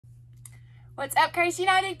What's up, Christ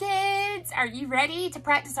United kids? Are you ready to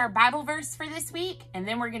practice our Bible verse for this week? And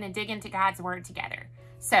then we're going to dig into God's Word together.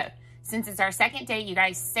 So, since it's our second day, you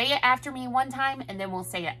guys say it after me one time, and then we'll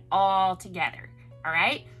say it all together. All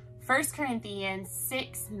right? 1 Corinthians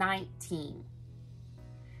 6:19.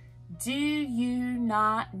 Do you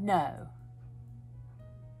not know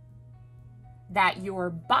that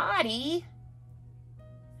your body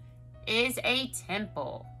is a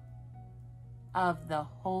temple of the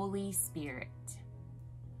Holy Spirit?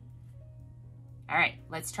 All right,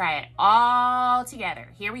 let's try it all together.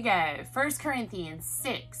 Here we go. 1 Corinthians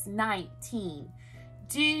 6:19.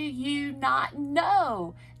 Do you not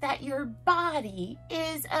know that your body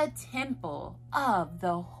is a temple of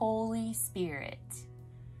the Holy Spirit?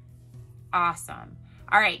 Awesome.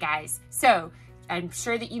 All right, guys. So I'm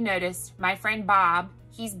sure that you noticed my friend Bob,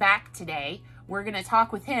 he's back today. We're going to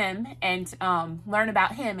talk with him and learn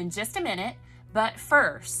about him in just a minute. But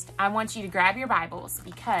first, I want you to grab your Bibles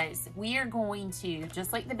because we are going to,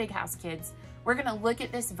 just like the Big House kids, we're going to look at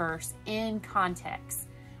this verse in context,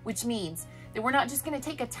 which means that we're not just going to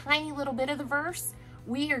take a tiny little bit of the verse.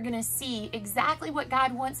 We are going to see exactly what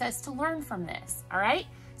God wants us to learn from this, all right?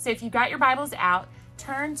 So if you've got your Bibles out,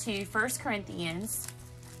 turn to 1 Corinthians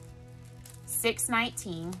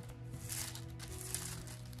 6:19,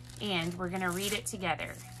 and we're going to read it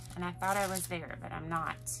together. And I thought I was there, but I'm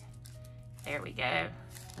not. There we go.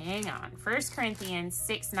 Hang on. 1 Corinthians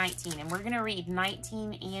 6:19, and we're going to read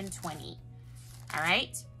 19 and 20. All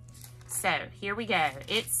right? So, here we go.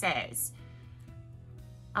 It says,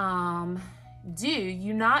 do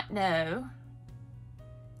you not know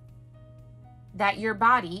that your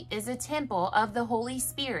body is a temple of the Holy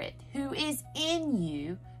Spirit who is in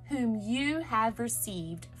you, whom you have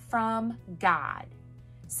received from God?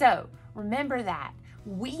 So, remember that.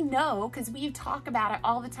 We know, because we talk about it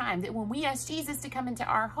all the time, that when we ask Jesus to come into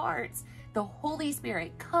our hearts, the Holy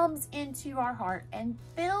Spirit comes into our heart and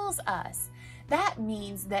fills us. That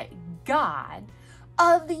means that God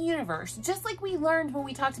of the universe, just like we learned when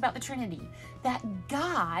we talked about the Trinity, that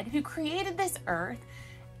God who created this earth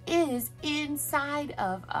is inside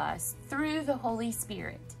of us through the Holy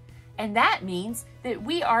Spirit. And that means that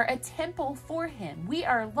we are a temple for him. We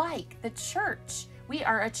are like the church. We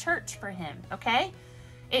are a church for him, okay?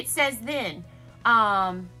 It says then,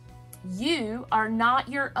 you are not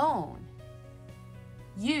your own.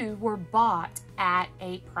 You were bought at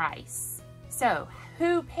a price. So,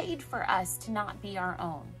 who paid for us to not be our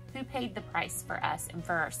own? Who paid the price for us and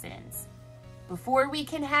for our sins? Before we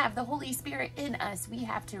can have the Holy Spirit in us, we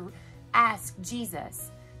have to ask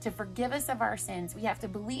Jesus to forgive us of our sins. We have to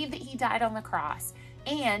believe that he died on the cross.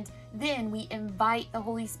 And then we invite the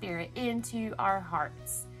Holy Spirit into our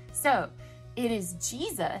hearts. So, it is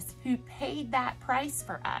Jesus who paid that price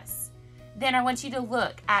for us. Then I want you to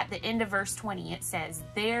look at the end of verse 20. It says,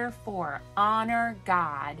 therefore, honor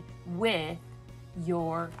God with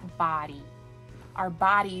your body. Our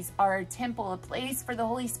bodies are a temple, a place for the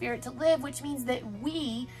Holy Spirit to live, which means that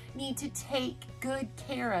we need to take good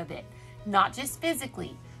care of it, not just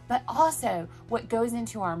physically, but also what goes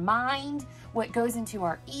into our mind, what goes into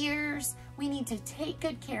our ears. We need to take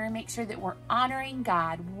good care and make sure that we're honoring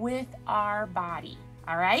God with our body,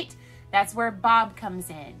 all right? That's where Bob comes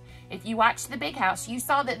in. If you watched The Big House, you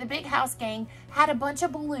saw that the Big House gang had a bunch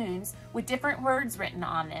of balloons with different words written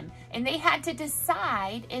on them, and they had to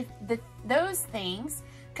decide if those things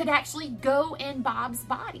could actually go in Bob's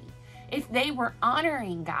body, if they were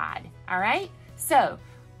honoring God, all right? So,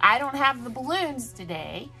 I don't have the balloons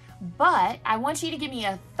today, but I want you to give me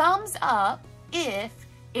a thumbs up if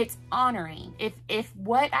it's honoring, if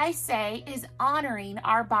what I say is honoring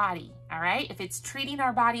our body, all right? If it's treating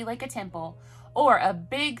our body like a temple, or a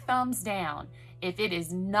big thumbs down if it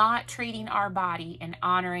is not treating our body and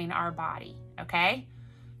honoring our body, okay?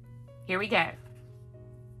 Here we go.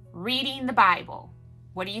 Reading the Bible.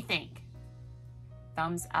 What do you think?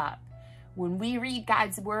 Thumbs up. When we read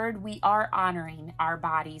God's word, we are honoring our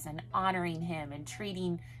bodies and honoring him and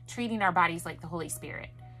treating our bodies like the Holy Spirit.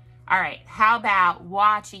 All right, how about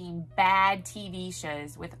watching bad TV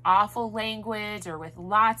shows with awful language or with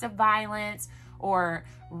lots of violence or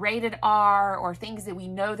rated R or things that we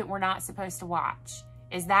know that we're not supposed to watch?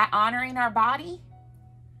 Is that honoring our body?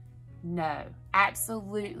 No,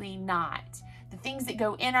 absolutely not. The things that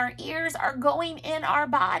go in our ears are going in our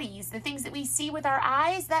bodies. The things that we see with our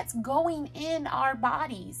eyes, that's going in our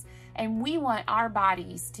bodies. And we want our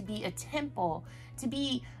bodies to be a temple, to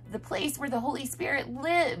be the place where the Holy Spirit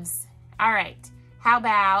lives. All right, how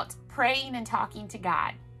about praying and talking to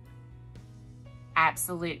God?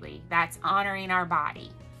 Absolutely, that's honoring our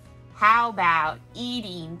body. How about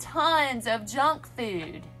eating tons of junk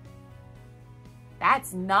food?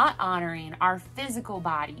 That's not honoring our physical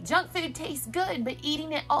body. Junk food tastes good, but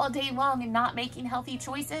eating it all day long and not making healthy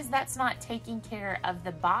choices, that's not taking care of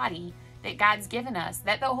the body that God's given us,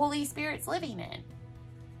 that the Holy Spirit's living in.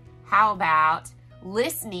 How about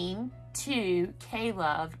listening to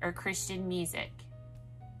K-Love or Christian music?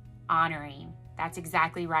 Honoring. That's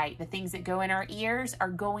exactly right. The things that go in our ears are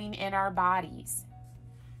going in our bodies.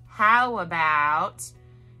 How about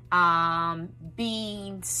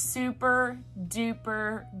being super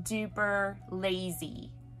duper duper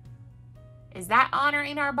lazy? Is that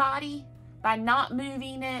honoring our body? By not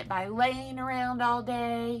moving it, by laying around all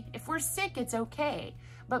day? If we're sick, it's okay.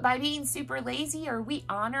 But by being super lazy, are we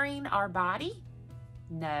honoring our body?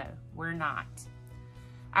 No, we're not.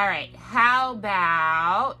 All right, how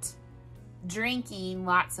about drinking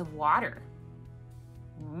lots of water?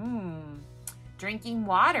 Drinking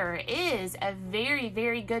water is a very,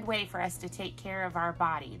 very good way for us to take care of our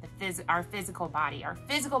body, our physical body. Our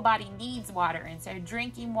physical body needs water, and so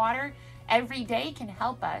drinking water every day can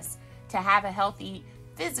help us to have a healthy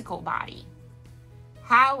physical body.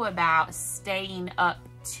 How about staying up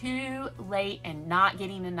too late and not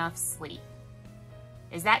getting enough sleep?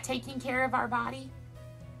 Is that taking care of our body?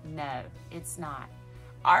 No, it's not.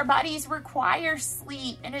 Our bodies require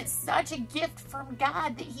sleep, and it's such a gift from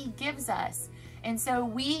God that He gives us. And so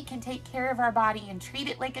we can take care of our body and treat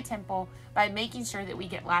it like a temple by making sure that we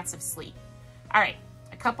get lots of sleep. All right,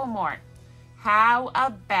 a couple more. How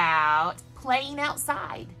about playing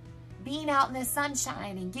outside? Being out in the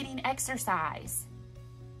sunshine and getting exercise.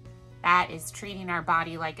 That is treating our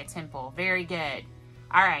body like a temple. Very good.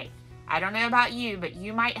 All right. I don't know about you, but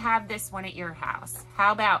you might have this one at your house.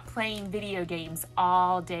 How about playing video games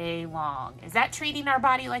all day long? Is that treating our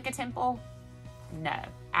body like a temple? No,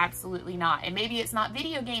 absolutely not. And maybe it's not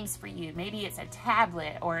video games for you. Maybe it's a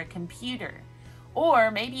tablet or a computer.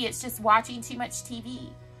 Or maybe it's just watching too much TV.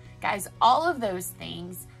 Guys, all of those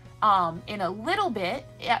things in a little bit,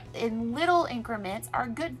 in little increments, are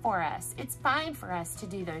good for us. It's fine for us to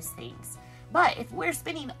do those things. But if we're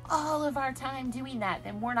spending all of our time doing that,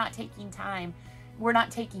 then we're not taking time, we're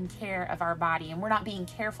not taking care of our body, and we're not being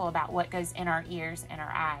careful about what goes in our ears and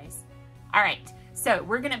our eyes. All right, so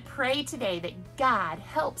we're gonna pray today that God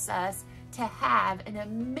helps us to have an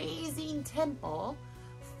amazing temple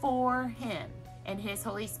for Him and His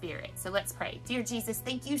Holy Spirit. So let's pray. Dear Jesus,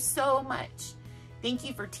 thank you so much. Thank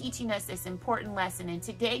you for teaching us this important lesson. And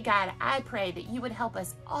today, God, I pray that you would help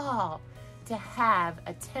us all to have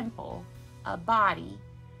a temple, a body,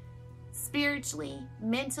 spiritually,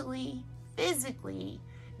 mentally, physically,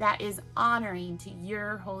 that is honoring to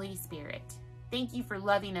your Holy Spirit. Thank you for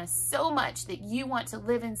loving us so much that you want to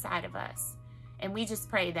live inside of us. And we just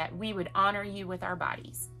pray that we would honor you with our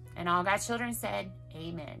bodies. And all God's children said,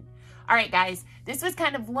 amen. All right, guys, this was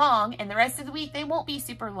kind of long, and the rest of the week, they won't be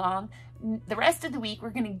super long. The rest of the week, we're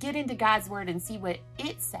going to get into God's word and see what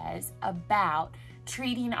it says about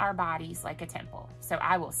treating our bodies like a temple. So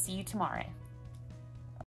I will see you tomorrow.